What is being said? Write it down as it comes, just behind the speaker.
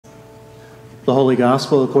The Holy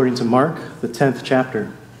Gospel according to Mark, the 10th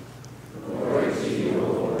chapter. Glory to you,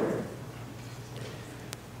 O Lord.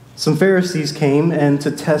 Some Pharisees came, and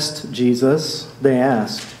to test Jesus, they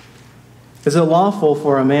asked, "Is it lawful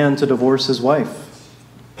for a man to divorce his wife?"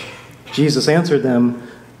 Jesus answered them,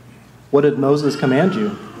 "What did Moses command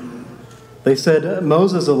you?" They said,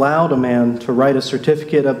 "Moses allowed a man to write a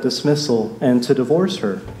certificate of dismissal and to divorce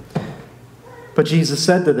her." But Jesus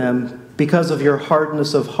said to them, "Because of your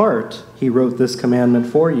hardness of heart, he wrote this commandment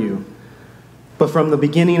for you. But from the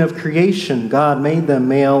beginning of creation, God made them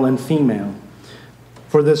male and female.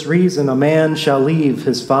 For this reason, a man shall leave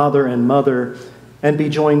his father and mother and be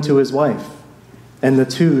joined to his wife, and the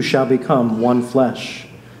two shall become one flesh.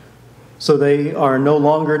 So they are no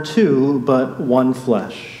longer two, but one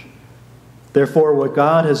flesh. Therefore, what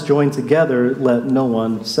God has joined together, let no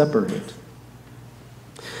one separate."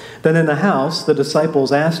 Then in the house, the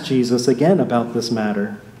disciples asked Jesus again about this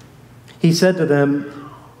matter. He said to them,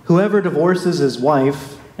 "Whoever divorces his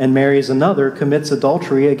wife and marries another commits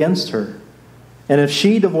adultery against her. And if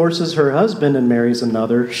she divorces her husband and marries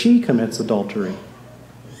another, she commits adultery."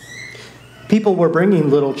 People were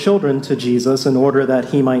bringing little children to Jesus in order that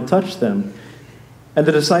he might touch them. And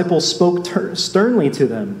the disciples spoke sternly to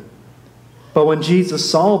them. But when Jesus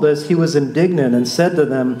saw this, he was indignant and said to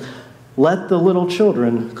them, "Let the little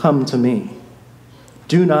children come to me.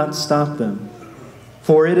 Do not stop them,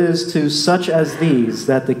 for it is to such as these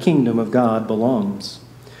that the kingdom of God belongs.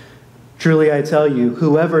 Truly I tell you,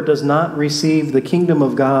 whoever does not receive the kingdom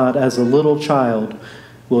of God as a little child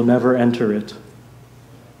will never enter it."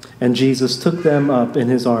 And Jesus took them up in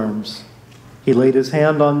his arms. He laid his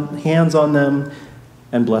hands on them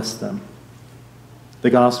and blessed them. The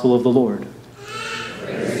Gospel of the Lord.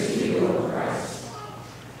 Praise to you, O Christ.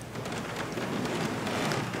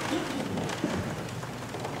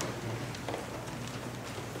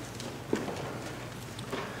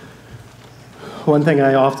 One thing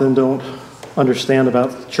I often don't understand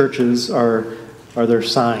about churches are their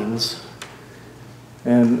signs.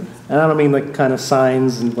 And I don't mean the kind of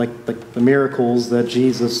signs and like the miracles that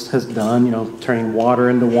Jesus has done, turning water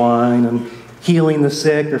into wine and healing the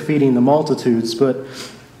sick or feeding the multitudes, but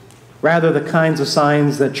rather the kinds of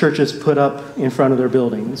signs that churches put up in front of their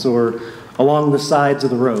buildings or along the sides of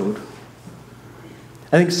the road.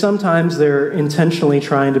 I think sometimes they're intentionally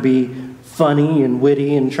trying to be funny and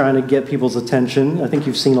witty and trying to get people's attention. I think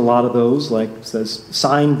you've seen a lot of those, like it says,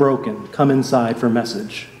 "Sign broken, come inside for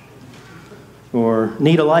message." Or,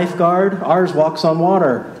 "Need a lifeguard? Ours walks on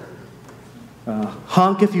water."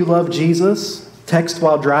 "Honk if you love Jesus. Text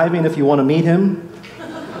while driving if you want to meet him."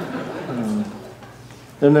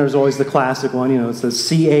 Then there's always the classic one, it says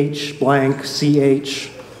CH blank,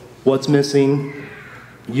 CH, what's missing?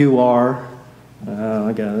 You are.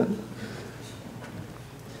 I got it.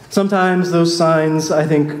 Sometimes those signs, I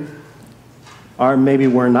think,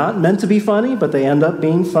 were not meant to be funny, but they end up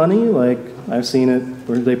being funny. Like, I've seen it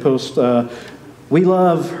where they post, "We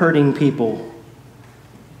love hurting people."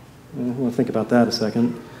 We'll think about that a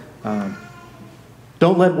second.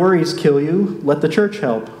 "Don't let worries kill you. Let the church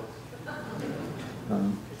help."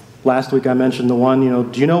 Last week I mentioned the one,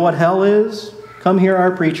 "Do you know what hell is? Come hear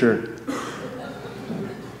our preacher."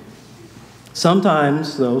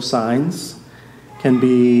 Sometimes those signs can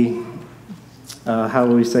be, how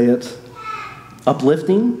do we say it,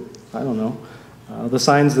 uplifting? I don't know. The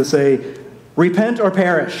signs that say, "Repent or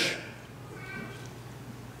perish.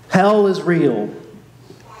 Hell is real.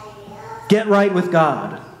 Get right with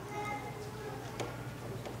God."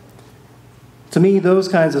 To me, those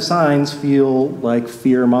kinds of signs feel like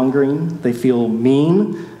fear-mongering. They feel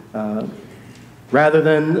mean. Rather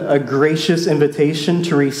than a gracious invitation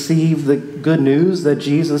to receive the good news that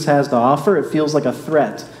Jesus has to offer, it feels like a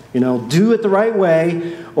threat. Do it the right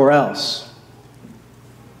way or else.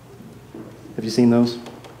 Have you seen those?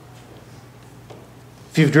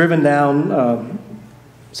 If you've driven down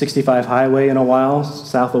 65 highway in a while,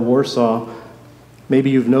 south of Warsaw, maybe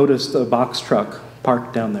you've noticed a box truck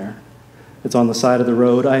parked down there. It's on the side of the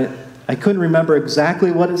road. I couldn't remember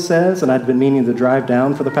exactly what it says, and I'd been meaning to drive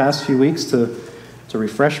down for the past few weeks to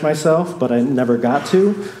refresh myself, but I never got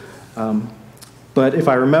to. But if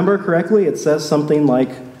I remember correctly, it says something like,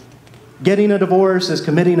 "Getting a divorce is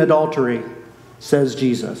committing adultery, says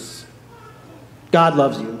Jesus. God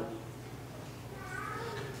loves you."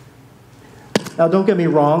 Now, don't get me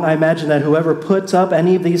wrong. I imagine that whoever puts up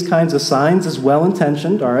any of these kinds of signs is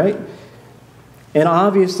well-intentioned, all right? And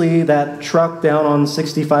obviously, that truck down on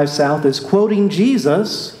 65 South is quoting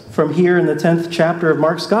Jesus from here in the 10th chapter of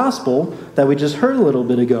Mark's Gospel that we just heard a little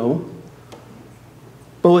bit ago.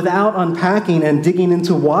 But without unpacking and digging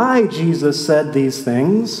into why Jesus said these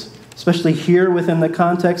things, especially here within the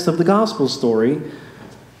context of the gospel story.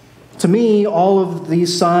 To me, all of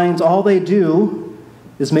these signs, all they do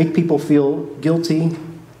is make people feel guilty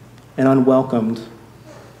and unwelcomed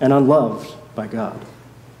and unloved by God.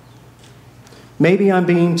 Maybe I'm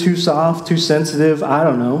being too soft, too sensitive, I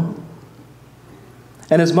don't know.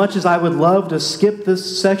 And as much as I would love to skip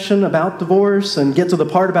this section about divorce and get to the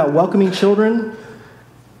part about welcoming children,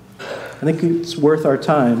 I think it's worth our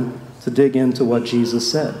time to dig into what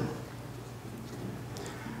Jesus said.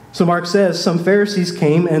 So Mark says, some Pharisees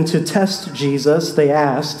came, and to test Jesus, they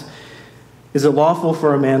asked, is it lawful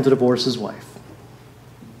for a man to divorce his wife?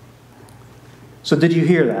 So did you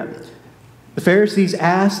hear that? The Pharisees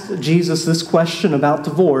asked Jesus this question about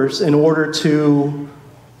divorce in order to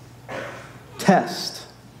test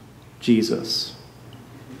Jesus.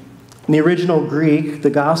 In the original Greek, the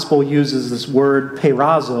gospel uses this word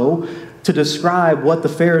peirazo to describe what the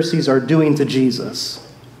Pharisees are doing to Jesus.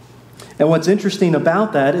 And what's interesting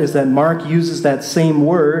about that is that Mark uses that same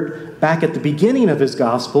word back at the beginning of his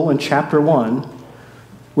gospel in chapter 1,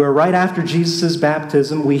 where right after Jesus'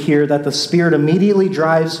 baptism, we hear that the Spirit immediately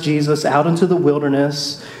drives Jesus out into the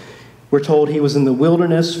wilderness. We're told he was in the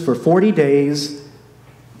wilderness for 40 days,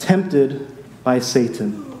 tempted by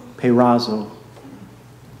Satan, peirazo.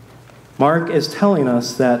 Mark is telling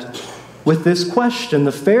us that with this question,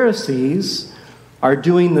 the Pharisees are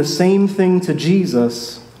doing the same thing to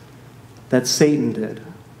Jesus that Satan did,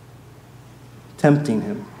 tempting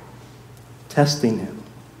him, testing him.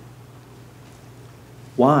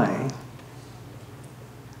 Why?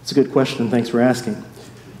 It's a good question. Thanks for asking.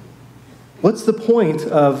 What's the point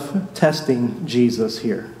of testing Jesus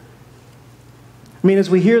here? I mean, as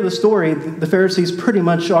we hear the story, the Pharisees pretty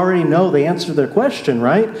much already know the answer to their question,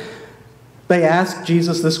 right? They ask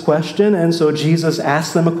Jesus this question, and so Jesus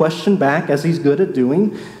asks them a question back, as he's good at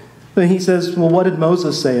doing. But he says, well, what did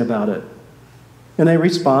Moses say about it? And they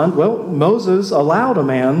respond, well, Moses allowed a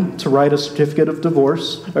man to write a certificate of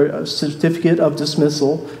divorce, or a certificate of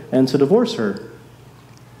dismissal, and to divorce her.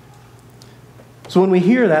 So when we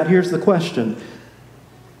hear that, here's the question.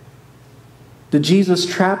 Did Jesus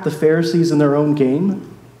trap the Pharisees in their own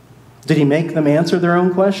game? Did he make them answer their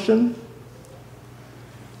own question?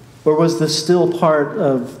 Or was this still part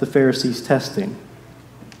of the Pharisees' testing?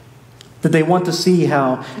 Did they want to see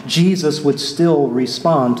how Jesus would still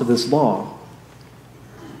respond to this law?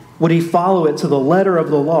 Would he follow it to the letter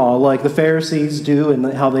of the law like the Pharisees do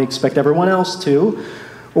and how they expect everyone else to?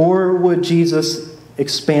 Or would Jesus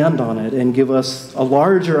expand on it and give us a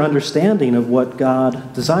larger understanding of what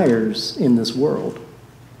God desires in this world?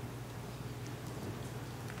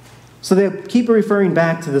 So they keep referring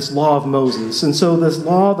back to this law of Moses. And so this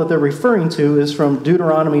law that they're referring to is from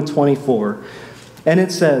Deuteronomy 24. And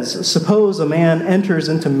it says, suppose a man enters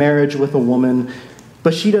into marriage with a woman,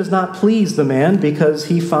 but she does not please the man because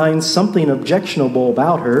he finds something objectionable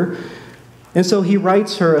about her. And so he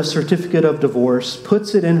writes her a certificate of divorce,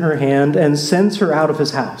 puts it in her hand, and sends her out of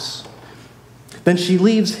his house. Then she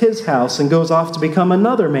leaves his house and goes off to become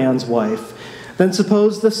another man's wife. Then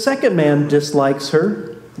suppose the second man dislikes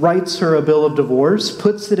her, writes her a bill of divorce,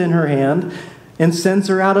 puts it in her hand, and sends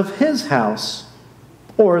her out of his house.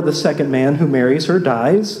 Or the second man who marries her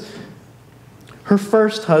dies. Her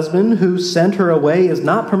first husband, who sent her away, is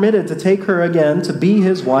not permitted to take her again to be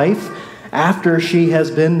his wife after she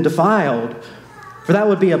has been defiled. For that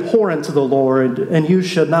would be abhorrent to the Lord, and you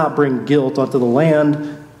should not bring guilt onto the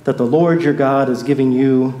land that the Lord your God is giving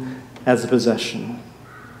you as a possession.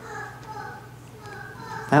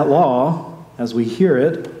 That law, as we hear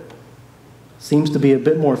it, seems to be a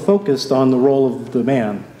bit more focused on the role of the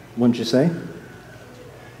man, wouldn't you say?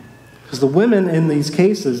 Because the women in these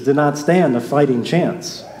cases did not stand a fighting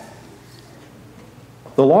chance.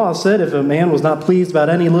 The law said if a man was not pleased about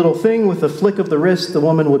any little thing, with a flick of the wrist, the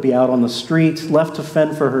woman would be out on the street, left to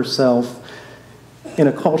fend for herself, in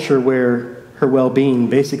a culture where her well-being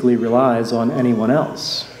basically relies on anyone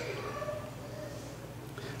else.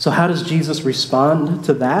 So how does Jesus respond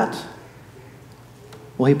to that?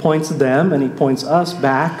 Well, he points them and he points us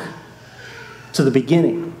back to the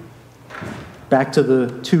beginning, back to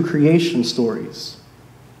the two creation stories.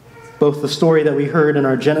 Both the story that we heard in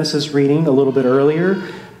our Genesis reading a little bit earlier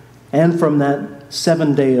and from that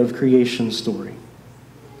 7-day of creation story.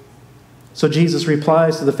 So Jesus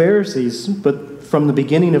replies to the Pharisees, but from the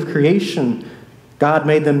beginning of creation, God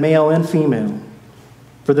made them male and female.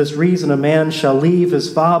 For this reason, a man shall leave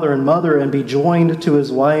his father and mother and be joined to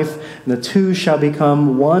his wife, and the two shall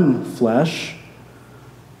become one flesh.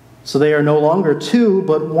 So they are no longer two,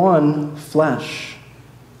 but one flesh.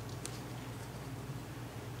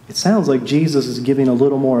 it sounds like Jesus is giving a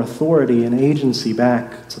little more authority and agency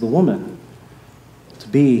back to the woman to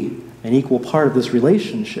be an equal part of this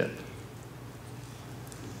relationship.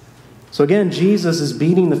 So again, Jesus is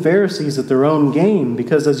beating the Pharisees at their own game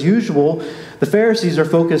because, as usual, the Pharisees are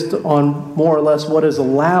focused on more or less what is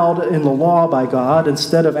allowed in the law by God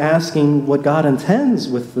instead of asking what God intends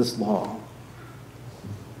with this law.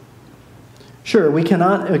 Sure, we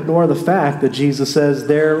cannot ignore the fact that Jesus says,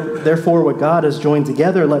 therefore what God has joined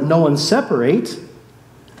together, let no one separate.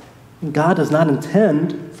 God does not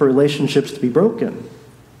intend for relationships to be broken.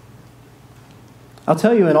 I'll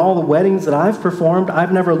tell you, in all the weddings that I've performed,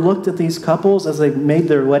 I've never looked at these couples as they made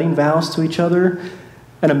their wedding vows to each other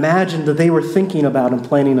and imagined that they were thinking about and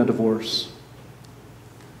planning a divorce.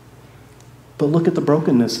 But look at the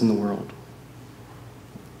brokenness in the world,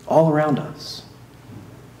 all around us.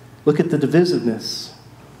 Look at the divisiveness,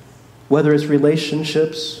 whether it's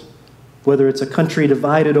relationships, whether it's a country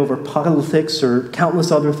divided over politics or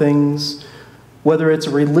countless other things, whether it's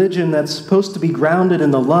a religion that's supposed to be grounded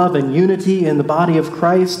in the love and unity in the body of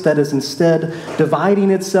Christ that is instead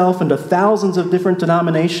dividing itself into thousands of different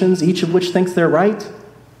denominations, each of which thinks they're right.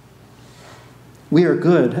 We are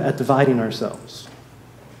good at dividing ourselves.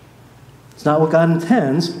 It's not what God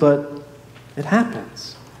intends, but it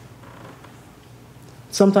happens.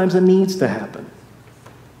 Sometimes it needs to happen.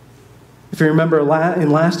 If you remember in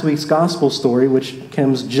last week's gospel story, which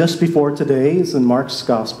comes just before today's in Mark's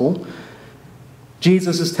gospel,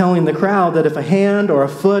 Jesus is telling the crowd that if a hand or a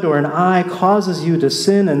foot or an eye causes you to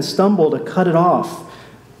sin and stumble, to cut it off.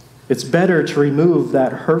 It's better to remove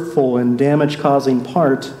that hurtful and damage-causing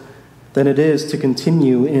part than it is to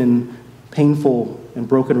continue in painful and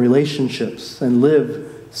broken relationships and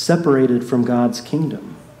live separated from God's kingdom.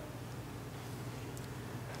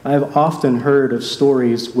 I've often heard of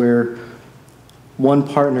stories where one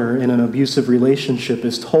partner in an abusive relationship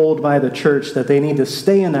is told by the church that they need to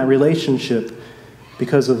stay in that relationship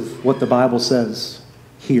because of what the Bible says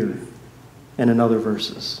here and in other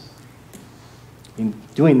verses.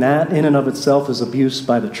 Doing that in and of itself is abuse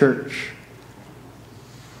by the church.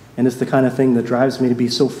 And it's the kind of thing that drives me to be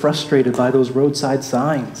so frustrated by those roadside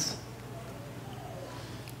signs.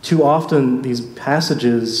 Too often these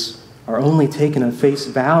passages are only taken at face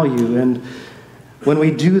value, and when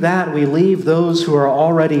we do that, we leave those who are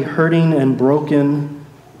already hurting and broken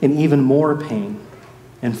in even more pain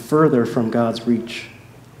and further from God's reach.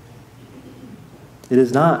 It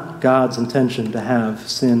is not God's intention to have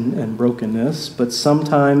sin and brokenness, but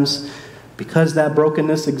sometimes, because that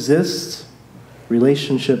brokenness exists,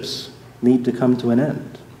 relationships need to come to an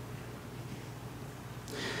end.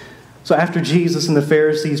 So after Jesus and the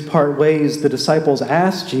Pharisees part ways, the disciples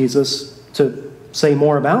ask Jesus to say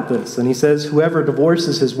more about this. And he says, whoever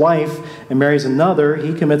divorces his wife and marries another,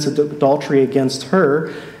 he commits adultery against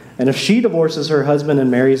her. And if she divorces her husband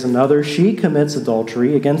and marries another, she commits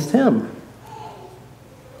adultery against him.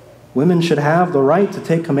 Women should have the right to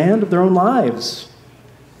take command of their own lives.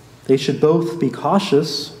 They should both be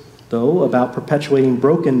cautious, though, about perpetuating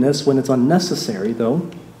brokenness when it's unnecessary, though.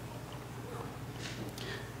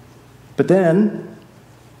 But then,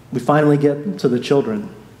 we finally get to the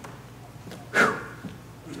children. Whew.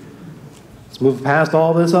 Let's move past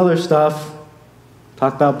all this other stuff.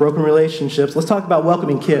 Talk about broken relationships. Let's talk about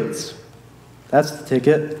welcoming kids. That's the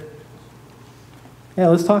ticket. Yeah,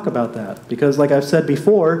 let's talk about that. Because like I've said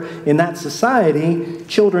before, in that society,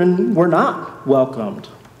 children were not welcomed.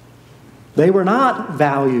 They were not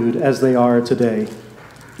valued as they are today,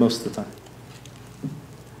 most of the time.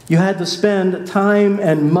 You had to spend time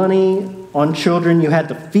and money on children. You had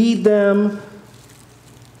to feed them.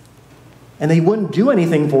 And they wouldn't do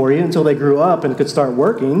anything for you until they grew up and could start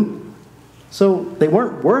working. So they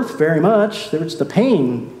weren't worth very much. They were just a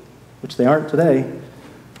pain, which they aren't today.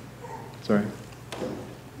 Sorry.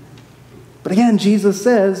 But again, Jesus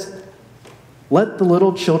says, let the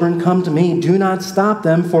little children come to me. Do not stop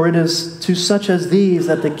them, for it is to such as these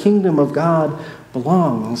that the kingdom of God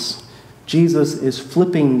belongs. Jesus is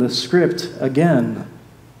flipping the script again.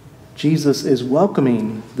 Jesus is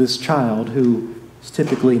welcoming this child who is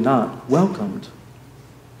typically not welcomed.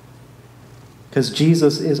 Because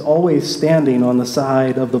Jesus is always standing on the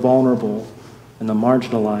side of the vulnerable and the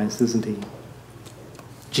marginalized, isn't he?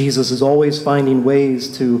 Jesus is always finding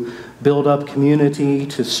ways to build up community,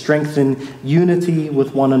 to strengthen unity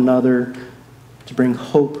with one another, to bring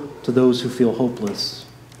hope to those who feel hopeless.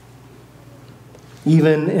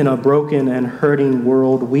 Even in a broken and hurting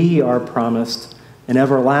world, we are promised an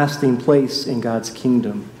everlasting place in God's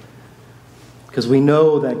kingdom. Because we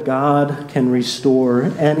know that God can restore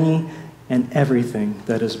any and everything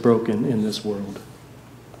that is broken in this world.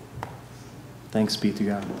 Thanks be to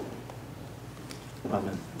God.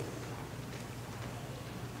 Amen.